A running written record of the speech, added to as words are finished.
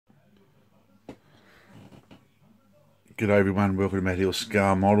G'day everyone, welcome to Matt Hill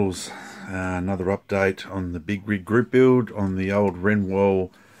Scar Models. Another update on the big rig group build on the old Renwal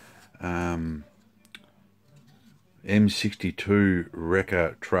M62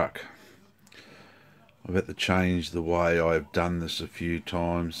 wrecker truck. I've had to change the way I've done this a few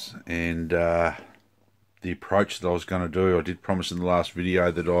times, and the approach that I was going to do, I did promise in the last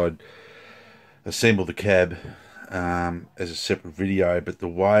video that I'd assemble the cab as a separate video, but the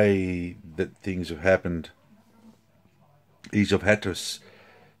way that things have happened is I've had to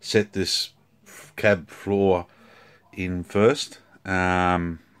set this cab floor in first.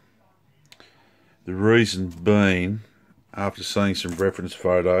 The reason being, after seeing some reference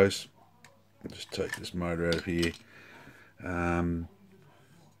photos, I'll just take this motor out of here.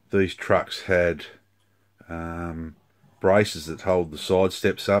 These trucks had braces that hold the side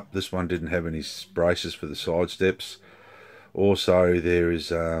steps up. This one didn't have any braces for the side steps. Also, there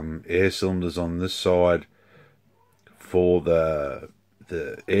is air cylinders on this side for the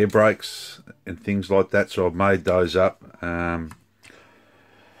air brakes and things like that, so I've made those up. I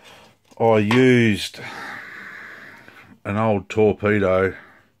used an old torpedo.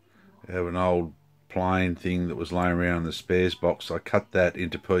 I have an old plane thing that was laying around in the spares box. I cut that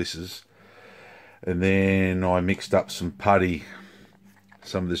into pieces, and then I mixed up some putty,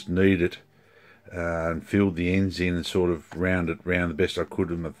 some of this kneaded, and filled the ends in and sort of rounded it round the best I could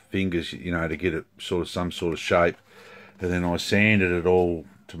with my fingers, you know, to get it sort of some sort of shape. And then I sanded it all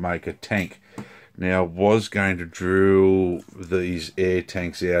to make a tank. Now I was going to drill these air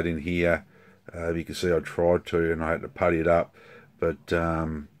tanks out in here. You can see I tried to, and I had to putty it up, but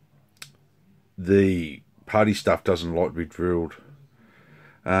the putty stuff doesn't like to be drilled.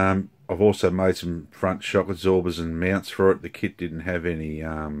 I've also made some front shock absorbers and mounts for it. The kit didn't have any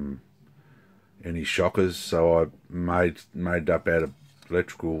shockers, so I made up out of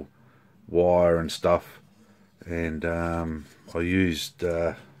electrical wire and stuff. And I used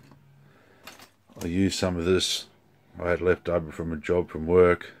some of this I had left over from a job from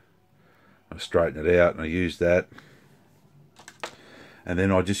work. I straightened it out and I used that, and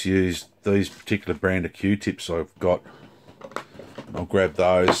then I just used these particular brand of Q-tips I've got. I'll grab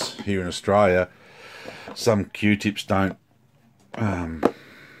those here in Australia. Some Q-tips don't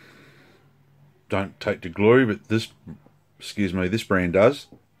take to glue, but this brand does.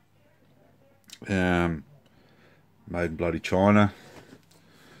 Made in bloody China.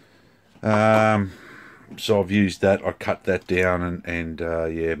 So I've used that. I cut that down and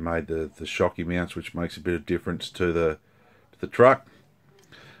yeah, made the shocky mounts, which makes a bit of difference to the truck.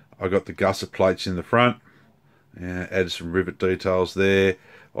 I got the gusset plates in the front, added some rivet details there.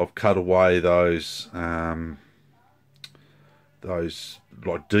 I've cut away those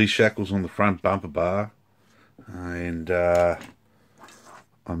like D-shackles on the front bumper bar, and I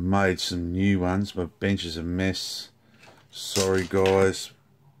made some new ones. My bench is a mess. Sorry guys,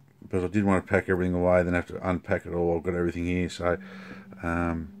 but I did want to pack everything away, then have to unpack it all. I've got everything here, so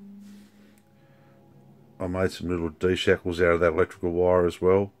I made some little D-shackles out of that electrical wire as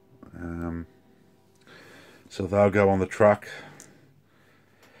well. So they'll go on the truck.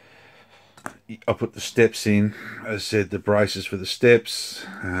 I put the steps in, as I said, the braces for the steps.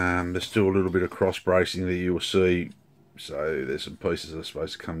 There's still a little bit of cross bracing that you will see, so there's some pieces that are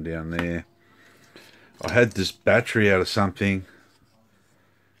supposed to come down there. I had this battery out of something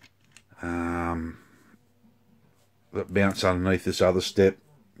that mounts underneath this other step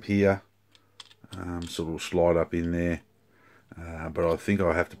here, so it'll slide up in there, but I think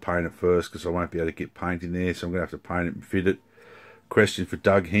I'll have to paint it first because I won't be able to get paint in there, so I'm going to have to paint it and fit it. Question for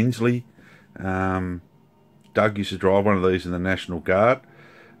Doug Hensley. Doug used to drive one of these in the National Guard,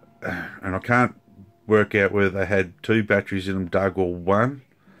 and I can't work out whether they had two batteries in them, Doug, or one.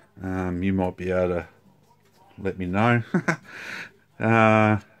 You might be able to let me know.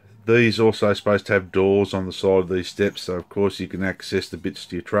 These also supposed to have doors on the side of these steps, so of course you can access the bits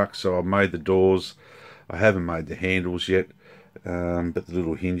to your truck. So I made the doors. I haven't made the handles yet, but the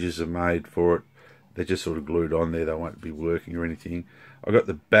little hinges are made for it. They're just sort of glued on there. They won't be working or anything. I got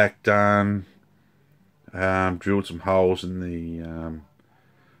the back done, drilled some holes in the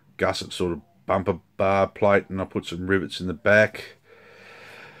gusset sort of bumper bar plate, and I put some rivets in the back.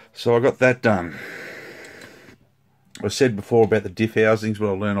 So I got that done. I said before about the diff housings, what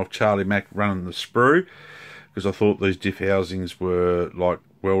I learned off Charlie Mack running the sprue, because I thought these diff housings were like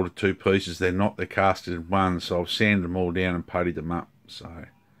welded two pieces. They're not, they're casted in one, so I've sanded them all down and puttied them up, so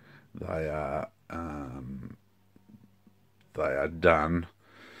they are done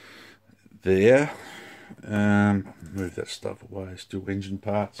there. Move that stuff away, still engine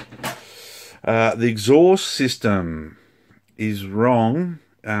parts. The exhaust system is wrong,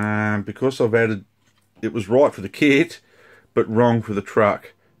 because I've added, it was right for the kit, but wrong for the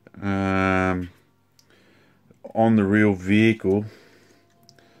truck. On the real vehicle,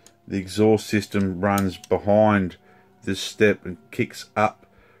 the exhaust system runs behind this step and kicks up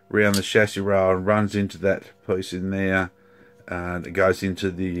around the chassis rail and runs into that piece in there, and it goes into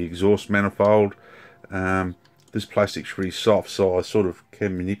the exhaust manifold. This plastic's pretty soft, so I sort of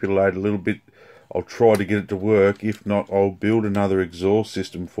can manipulate a little bit. I'll try to get it to work. If not, I'll build another exhaust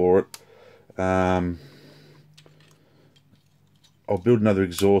system for it. I'll build another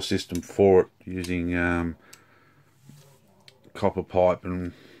exhaust system for it using copper pipe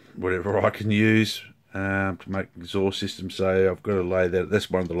and whatever I can use to make an exhaust system. So I've got to lay that. That's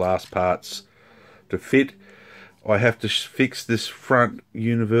one of the last parts to fit. I have to fix this front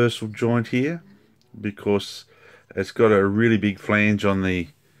universal joint here because it's got a really big flange on the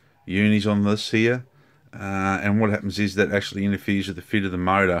unis on this here, and what happens is that actually interferes with the fit of the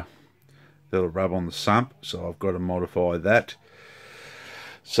motor. That'll rub on the sump, so I've got to modify that.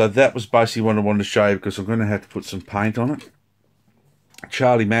 So that was basically what I wanted to show you, because I'm going to have to put some paint on it.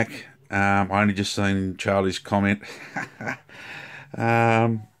 Charlie Mac, I only just seen Charlie's comment.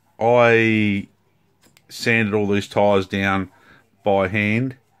 I sanded all these tyres down by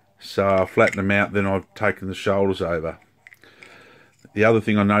hand, so I flattened them out, then I've taken the shoulders over. The other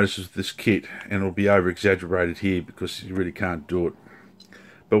thing I noticed is this kit, and it'll be over exaggerated here because you really can't do it,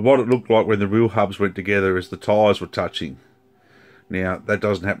 but what it looked like when the wheel hubs went together is the tyres were touching. Now that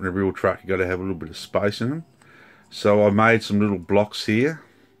doesn't happen in a real truck, you've got to have a little bit of space in them. So I made some little blocks here,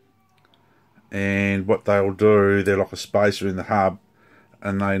 and what they'll do, they're like a spacer in the hub,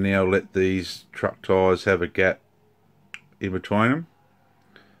 and they now let these truck tyres have a gap in between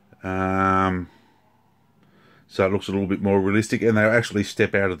them. So it looks a little bit more realistic, and they'll actually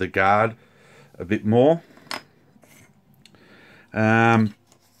step out of the guard a bit more. I'll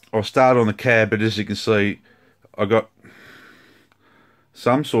start on the cab, but as you can see, I got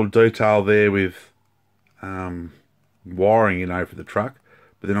some sort of detail there with wiring, you know, for the truck,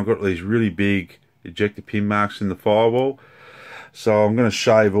 but then I've got these really big ejector pin marks in the firewall. So I'm going to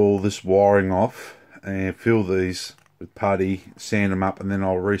shave all this wiring off and fill these with putty, sand them up, and then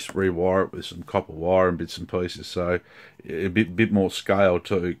I'll rewire it with some copper wire and bits and pieces, so a bit more scale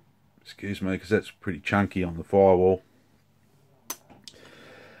too, excuse me, because that's pretty chunky on the firewall.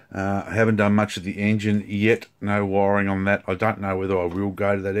 I haven't done much of the engine yet, no wiring on that. I don't know whether I will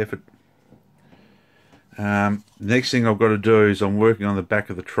go to that effort. Next thing I've got to do is I'm working on the back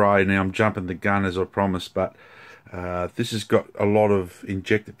of the tray. Now I'm jumping the gun as I promised, but this has got a lot of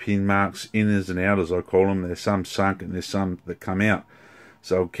injector pin marks, inners and outers I call them. There's some sunk and there's some that come out.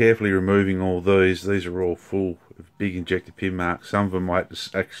 So I'm carefully removing all these. These are all full of big injector pin marks. Some of them I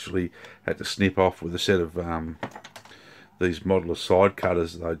actually had to snip off with a set of these modeler side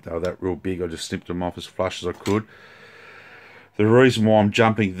cutters. They were that real big, I just snipped them off as flush as I could. The reason why I'm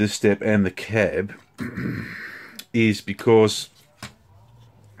jumping this step and the cab is because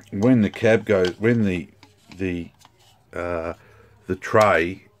when the cab goes, when the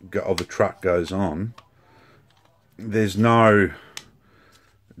tray of the truck goes on, there's no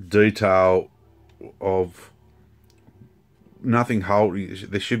detail of nothing holding.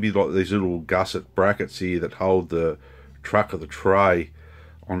 There should be like these little gusset brackets here that hold the truck or the tray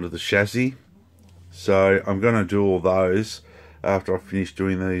onto the chassis. So I'm going to do all those after I finish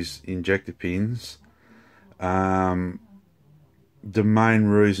doing these injector pins. The main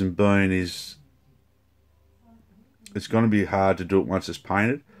reason being is it's going to be hard to do it once it's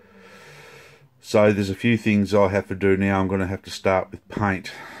painted. So there's a few things I have to do now. I'm going to have to start with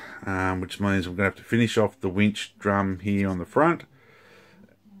paint, which means I'm going to have to finish off the winch drum here on the front,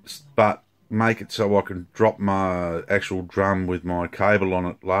 but make it so I can drop my actual drum with my cable on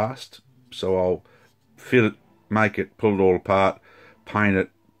it last. So I'll fit it, make it, pull it all apart, paint it,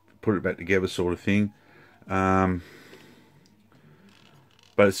 put it back together, sort of thing. But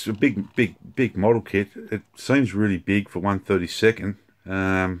it's a big model kit. It seems really big for 1/32.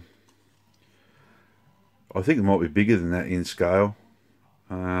 I think it might be bigger than that in scale.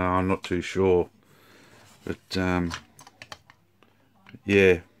 I'm not too sure, but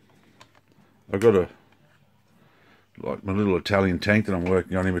yeah, I've got like my little Italian tank that I'm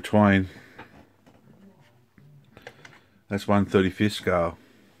working on in between. That's 1/35 scale,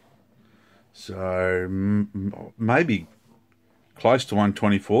 so maybe close to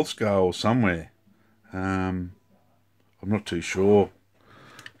 1/24 scale or somewhere. I'm not too sure,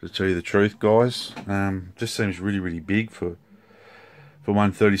 to tell you the truth, guys. Just seems really big for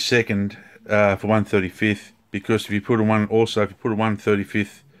 1/32, for 1/35. Because if you put a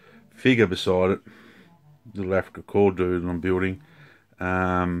 1/35 figure beside it, little Africa core dude I'm building,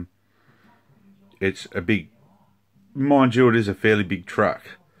 it's a big mind you, it is a fairly big truck,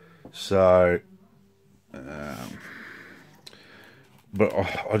 so but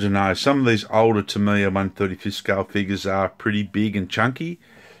I don't know, some of these older Tamiya 135th scale figures are pretty big and chunky,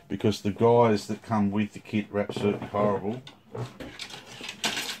 because the guys that come with the kit are absolutely horrible.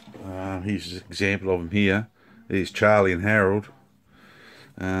 Here's an example of them here. There's Charlie and Harold,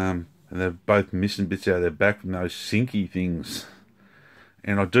 and they're both missing bits out of their back from those sinky things.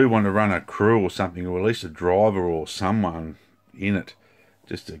 And I do want to run a crew or something, or at least a driver or someone in it,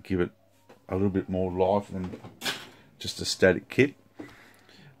 just to give it a little bit more life than just a static kit.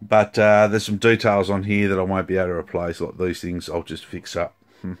 But there's some details on here that I won't be able to replace, like these things I'll just fix up.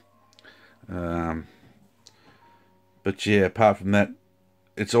 But yeah, apart from that,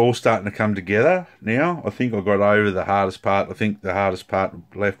 it's all starting to come together now. I think I got over the hardest part. I think the hardest part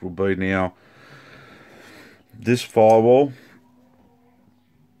left will be now this firewall.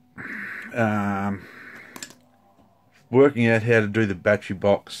 Working out how to do the battery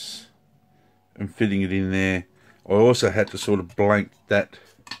box and fitting it in there. I also had to sort of blank that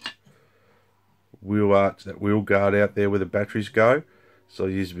wheel arch, that wheel guard out there where the batteries go. So I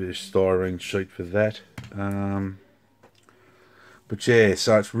used a bit of styrene sheet for that. But yeah,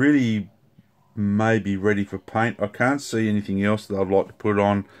 so it's really maybe ready for paint. I can't see anything else that I'd like to put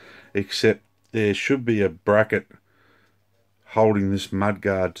on, except there should be a bracket holding this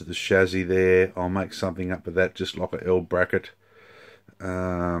mudguard to the chassis there. I'll make something up of that, just like a L bracket.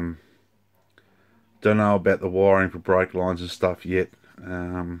 Don't know about the wiring for brake lines and stuff yet.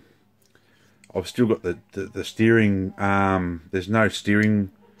 I've still got the steering arm. There's no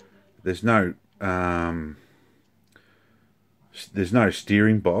steering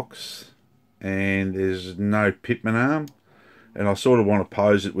box, and there's no pitman arm, and I sort of want to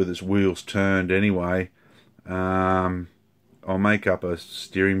pose it with its wheels turned anyway. I'll make up a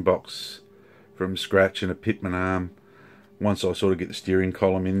steering box from scratch and a pitman arm once I sort of get the steering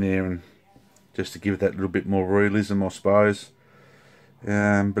column in there, and just to give it that little bit more realism, I suppose.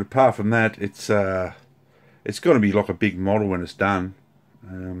 But apart from that, it's going to be like a big model when it's done.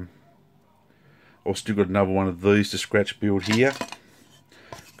 I've still got another one of these to scratch build here,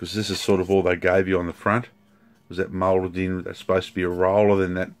 because this is sort of all they gave you on the front. Was that moulded in? That's supposed to be a roller.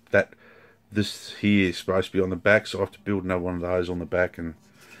 Then this here is supposed to be on the back, so I have to build another one of those on the back and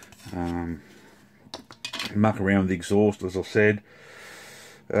muck around with the exhaust, as I said.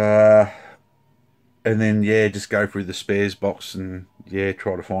 And then yeah, just go through the spares box and yeah,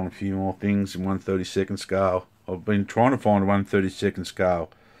 try to find a few more things in 1/32 scale. I've been trying to find a 1/32 scale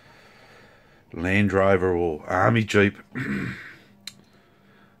Land Rover or Army Jeep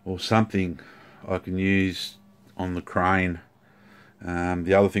or something I can use on the crane.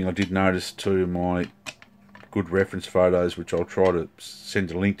 The other thing I did notice too, my good reference photos, which I'll try to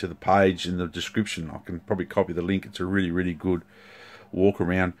send a link to the page in the description. I can probably copy the link. It's a really good walk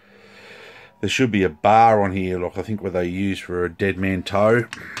around. There should be a bar on here, like I think where they use for a dead man tow.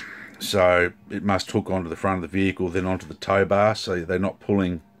 So it must hook onto the front of the vehicle, then onto the tow bar, so they're not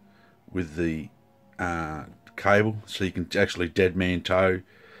pulling with the cable, so you can actually dead man tow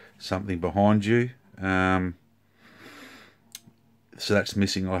something behind you. So that's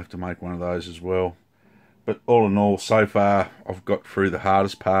missing. I'll have to make one of those as well. But all in all, so far I've got through the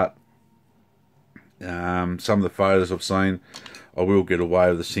hardest part. Some of the photos I've seen, I will get away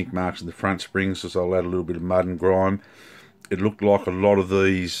with the sink marks in the front springs, so I'll add a little bit of mud and grime. It looked like a lot of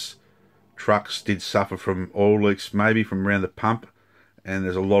these trucks did suffer from oil leaks, maybe from around the pump, and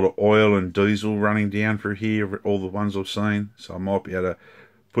there's a lot of oil and diesel running down through here, all the ones I've seen. So I might be able to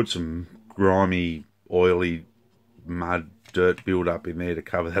put some grimy, oily mud, dirt build up in there to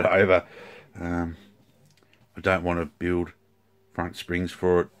cover that over. I don't want to build front springs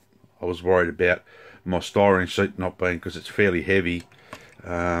for it. I was worried about my styrene sheet not being, because it's fairly heavy,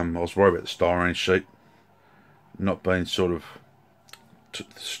 I was worried about the styrene sheet not being sort of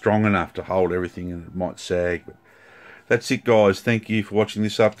strong enough to hold everything, and it might sag. But that's it, guys. Thank you for watching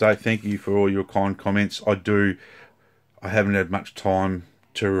this update. Thank you for all your kind comments. I haven't had much time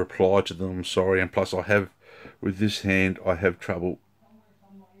to reply to them, I'm sorry, and plus I have, with this hand, I have trouble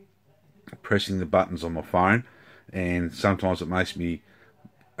pressing the buttons on my phone, and sometimes it makes me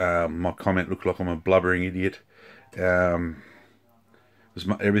my comment look like I'm a blubbering idiot. Everything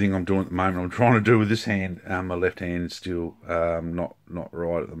I'm doing at the moment, I'm trying to do with this hand. My left hand is still not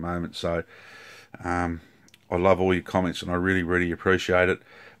right at the moment. So I love all your comments, and I really appreciate it.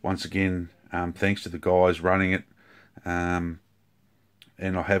 Once again, thanks to the guys running it. And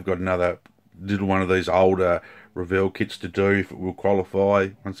I have got another little one of these older Revell kits to do if it will qualify.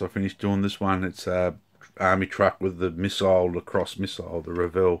 Once I finish doing this one, it's a army truck with the missile, the cross missile, the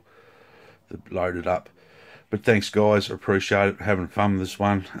Revell, loaded up. But thanks guys, I appreciate it, having fun with this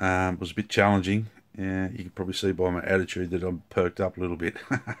one. It was a bit challenging. You can probably see by my attitude that I'm perked up a little bit.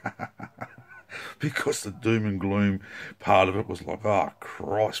 Because the doom and gloom part of it was like, oh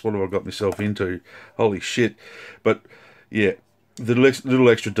Christ, what have I got myself into? Holy shit. But yeah, the little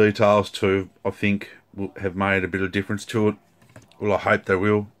extra details too, I think, will have made a bit of difference to it. Well, I hope they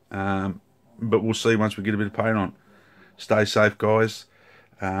will. But we'll see once we get a bit of paint on. Stay safe, guys.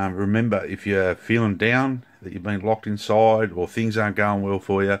 Remember, if you're feeling down, that you've been locked inside, or things aren't going well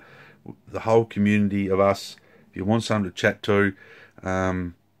for you, the whole community of us, if you want someone to chat to,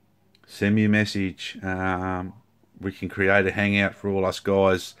 send me a message. We can create a hangout for all us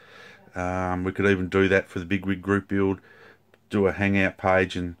guys. We could even do that for the Big Wig group build. Do a hangout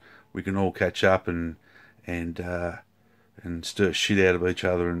page, and we can all catch up and stir shit out of each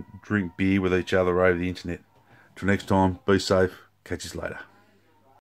other and drink beer with each other over the internet. Till next time, be safe. Catch you later.